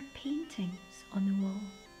 There were paintings on the wall,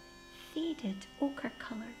 faded ochre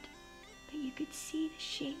coloured, but you could see the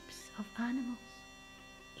shapes of animals,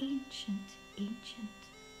 ancient, ancient.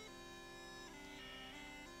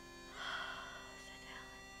 Said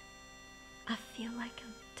Helen, I feel like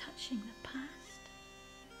I'm touching the past.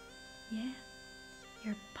 Yeah,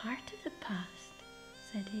 you're part of the past,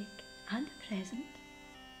 said Ake, and the present,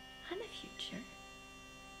 and the future.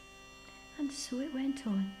 And so it went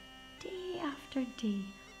on, day after day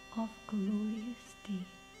of glorious day.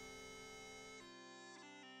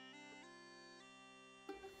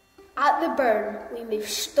 At the burn, we moved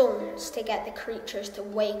stones to get the creatures to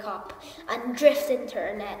wake up and drift into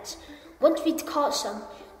our nets. Once we'd caught some,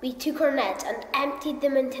 we took our nets and emptied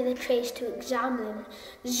them into the trays to examine them.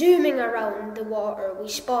 Zooming around the water, we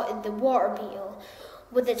spotted the water beetle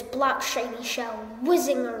with its black shiny shell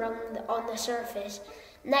whizzing around on the surface.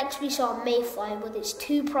 Next we saw a mayfly with its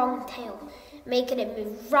two-pronged tail, making it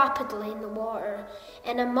move rapidly in the water.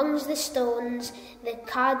 And amongst the stones, the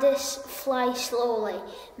caddis fly slowly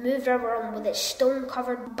moved around with its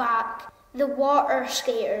stone-covered back. The water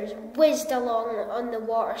skaters whizzed along on the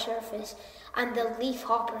water surface, and the leaf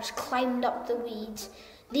hoppers climbed up the weeds.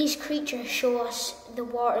 These creatures show us the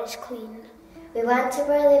water is clean. We went to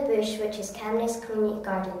Burley Bush, which is Kemney's community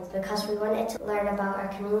gardens, because we wanted to learn about our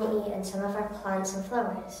community and some of our plants and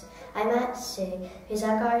flowers. I met Sue, who's a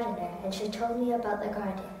gardener, and she told me about the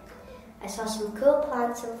garden. I saw some cool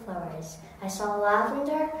plants and flowers. I saw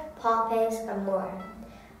lavender, poppies, and more.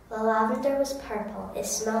 The lavender was purple. It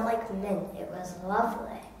smelled like mint. It was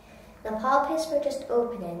lovely. The poppies were just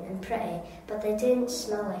opening and pretty, but they didn't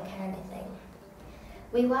smell like anything.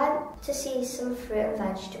 We went to see some fruit and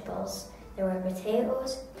vegetables. There were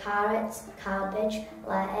potatoes, carrots, cabbage,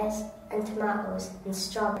 lettuce, and tomatoes and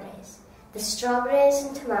strawberries. The strawberries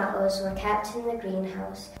and tomatoes were kept in the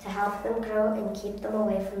greenhouse to help them grow and keep them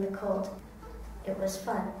away from the cold. It was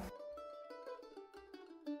fun.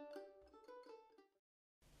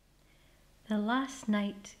 The last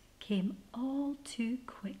night came all too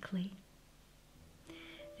quickly.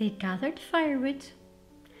 They'd gathered firewood,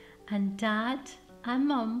 and Dad and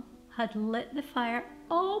Mum had lit the fire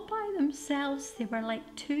all by themselves. They were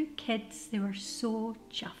like two kids. They were so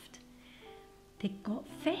chuffed. They got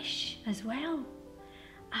fish as well,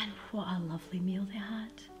 and what a lovely meal they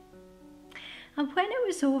had. And when it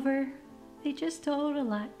was over, they just all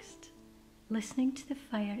relaxed, listening to the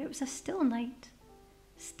fire. It was a still night,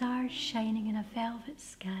 stars shining in a velvet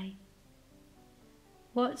sky.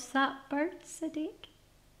 "What's that bird?" said Ake.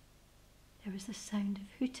 There was the sound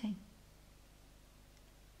of hooting.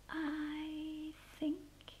 "I think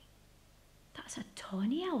that's a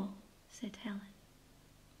tawny owl," said Helen.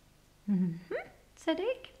 Said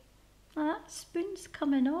Ake. "That spoon's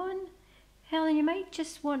coming on. Helen, you might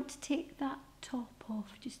just want to take that top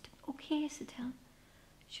off. Okay," said Helen.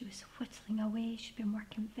 She was whittling away. She'd been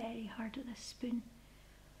working very hard at this spoon.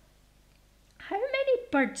 "How many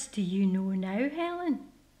birds do you know now,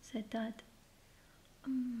 Helen?" said Dad.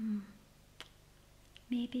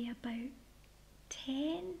 Maybe about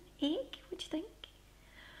 10, Ake, would you think?"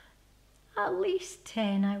 "At least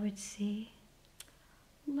 10, I would say."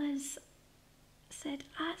 Liz said,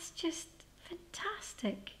 "That's just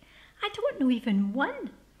fantastic. I don't know even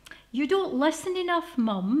one." "You don't listen enough,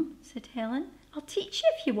 Mum," said Helen. "I'll teach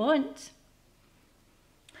you if you want."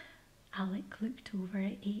 Alec looked over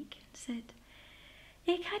at Ake and said,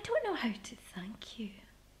 "Ake, I don't know how to thank you.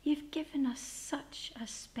 You've given us such a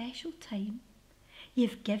special time.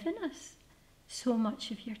 You've given us so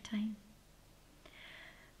much of your time."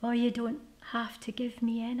 "Oh, you don't have to give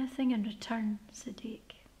me anything in return," said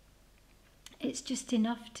Ake. "It's just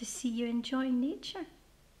enough to see you enjoying nature."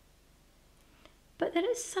 "But there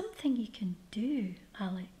is something you can do,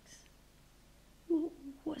 Alex." "Well,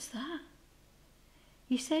 what's that?"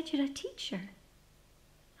 "You said you're a teacher."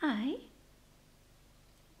 "Aye."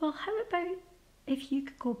 "Well, how about if you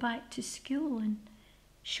could go back to school and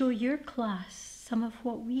show your class some of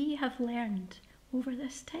what we have learned over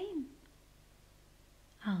this time?"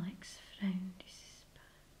 Alex frowned.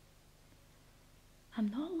 "I'm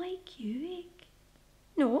not like you, Ake."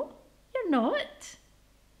 "No, you're not.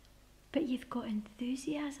 But you've got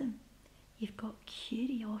enthusiasm. You've got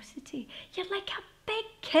curiosity. You're like a big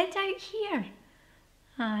kid out here."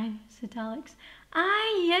 "Aye," said Alex.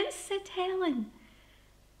 "Aye, yes," said Helen.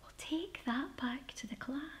 "We'll take that back to the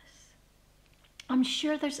class. I'm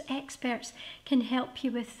sure there's experts can help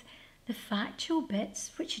you with the factual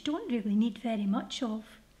bits, which you don't really need very much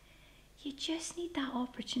of. You just need that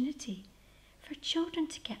opportunity for children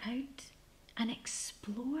to get out and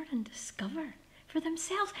explore and discover for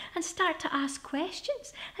themselves and start to ask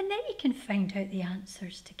questions, and then you can find out the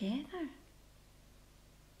answers together."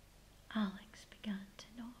 Alex began to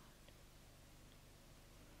nod.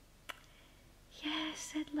 "Yes,"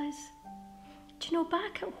 said Liz. "Do you know,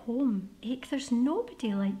 back at home, Ake, there's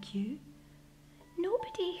nobody like you.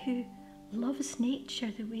 Nobody who loves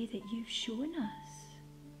nature the way that you've shown us.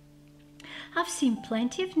 I've seen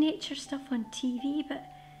plenty of nature stuff on TV, but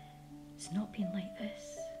it's not been like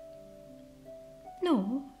this."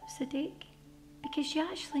 "No," said Ake, "because you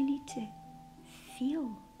actually need to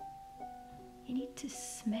feel. You need to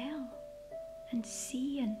smell and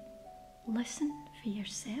see and listen for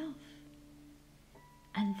yourself.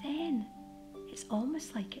 And then it's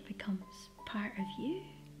almost like it becomes part of you."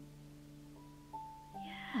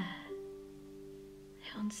 "Yeah,"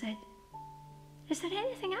 Helen said. "Is there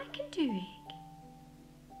anything I can do, Ake?"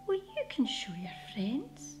 "Well, you can show your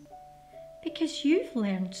friends, because you've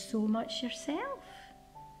learned so much yourself."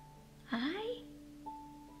 "Aye,"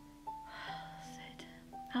 said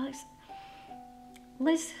Alex.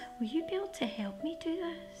 "Liz, will you be able to help me do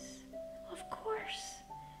this?" "Of course.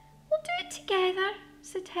 We'll do it together,"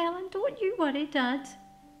 said Helen. "Don't you worry, Dad.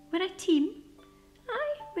 We're a team."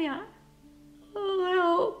 "Aye, we are." "Oh, I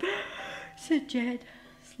hope," said Jed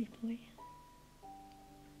sleepily.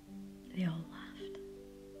 They all laughed.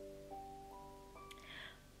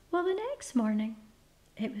 Well, the next morning,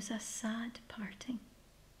 it was a sad parting.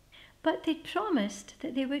 But they'd promised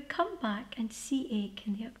that they would come back and see Ake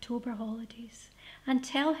in the October holidays and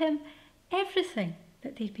tell him everything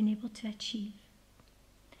that they'd been able to achieve.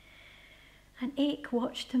 and Ache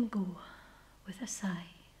watched him go with a sigh.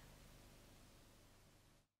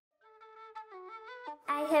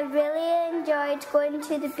 I have really enjoyed going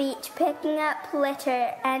to the beach, picking up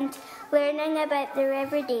litter and learning about the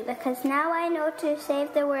River Dee, because now I know to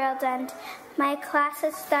save the world and my class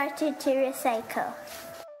has started to recycle.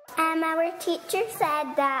 Our teacher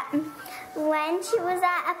said that when she was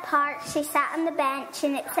at a park, she sat on the bench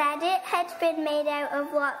and it said it had been made out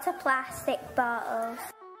of lots of plastic bottles.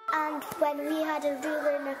 And when we had a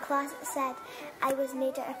ruler in our class, it said I was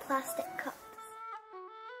made out of plastic cups.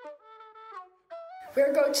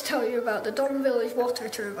 We're going to tell you about the Don Village water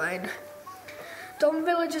turbine. Don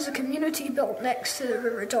Village is a community built next to the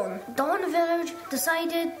River Don. Don Village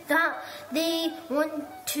decided that they want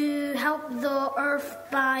to help the earth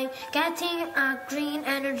by getting a green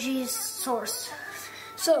energy source.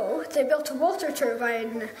 So they built a water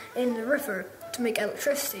turbine in the river to make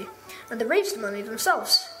electricity, and they raised the money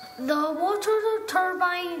themselves. The water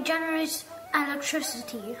turbine generates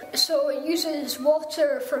electricity. So it uses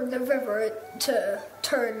water from the river to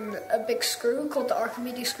turn a big screw called the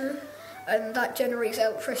Archimedes screw, and that generates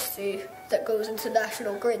electricity that goes into the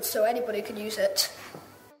national grid so anybody can use it.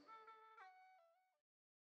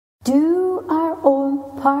 Do our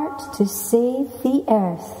own part to save the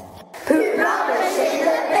earth. Put rubbish in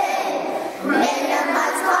the bin.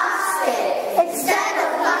 Minimize plastic. Instead of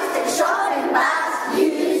plastic shopping bags,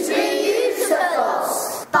 use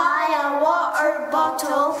reusables. Buy a water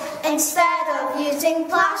bottle instead of using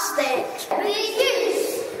plastic.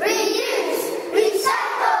 Reuse, reuse,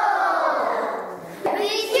 recycle.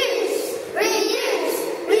 Reuse, reuse,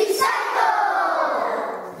 recycle.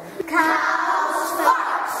 Cows,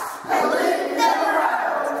 farts, pollute the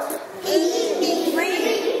world. Eat meat free,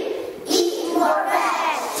 eat more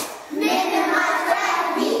veg. Minimize red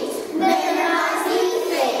meat, minimize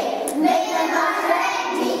leafing. Minimize red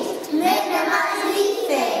meat, minimize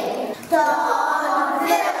leafing. Don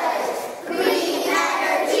Village, green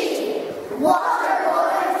energy, water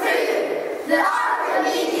going through the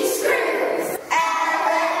Archimedes screws.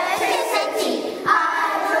 Electricity,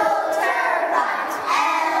 hydro turbines.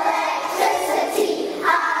 Electricity,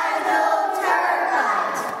 hydro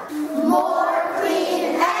turbines. More clean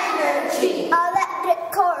energy. Electric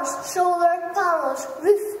cars, solar panels,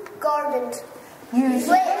 roof gardens. Use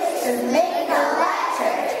waste to make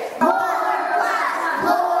electric. More glass,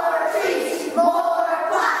 more trees. More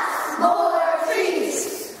glass, more trees.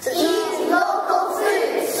 Eat local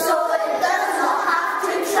food so it does not have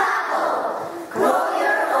to travel. Grow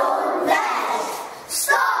your own veg.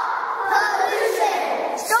 Stop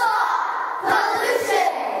pollution. Stop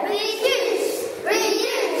pollution. Reduce,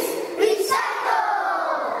 reuse, recycle.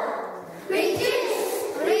 Reduce,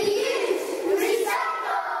 reuse,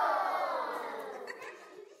 recycle.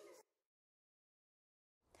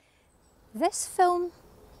 This film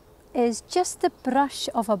is just the brush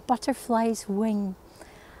of a butterfly's wing,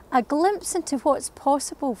 a glimpse into what's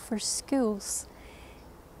possible for schools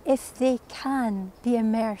if they can be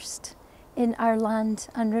immersed in our land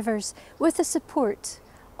and rivers with the support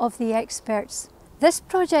of the experts. This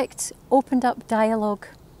project opened up dialogue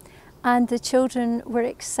and the children were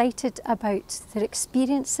excited about their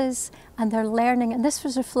experiences and their learning, and this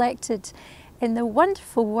was reflected in the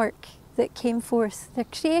wonderful work that came forth. Their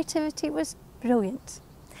creativity was brilliant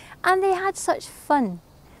and they had such fun.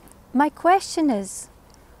 My question is,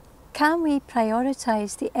 can we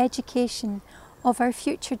prioritise the education of our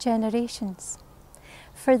future generations,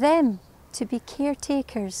 for them to be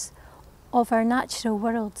caretakers of our natural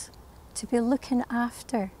world, to be looking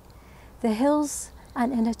after the hills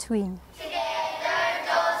and in Atween?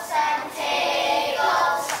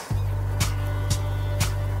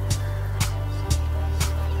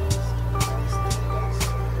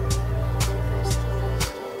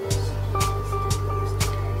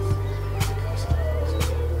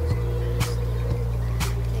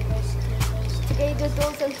 Together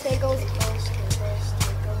dolls and tables.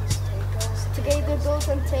 Together dolls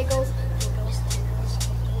and tables.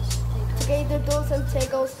 Together dolls and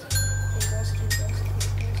tables.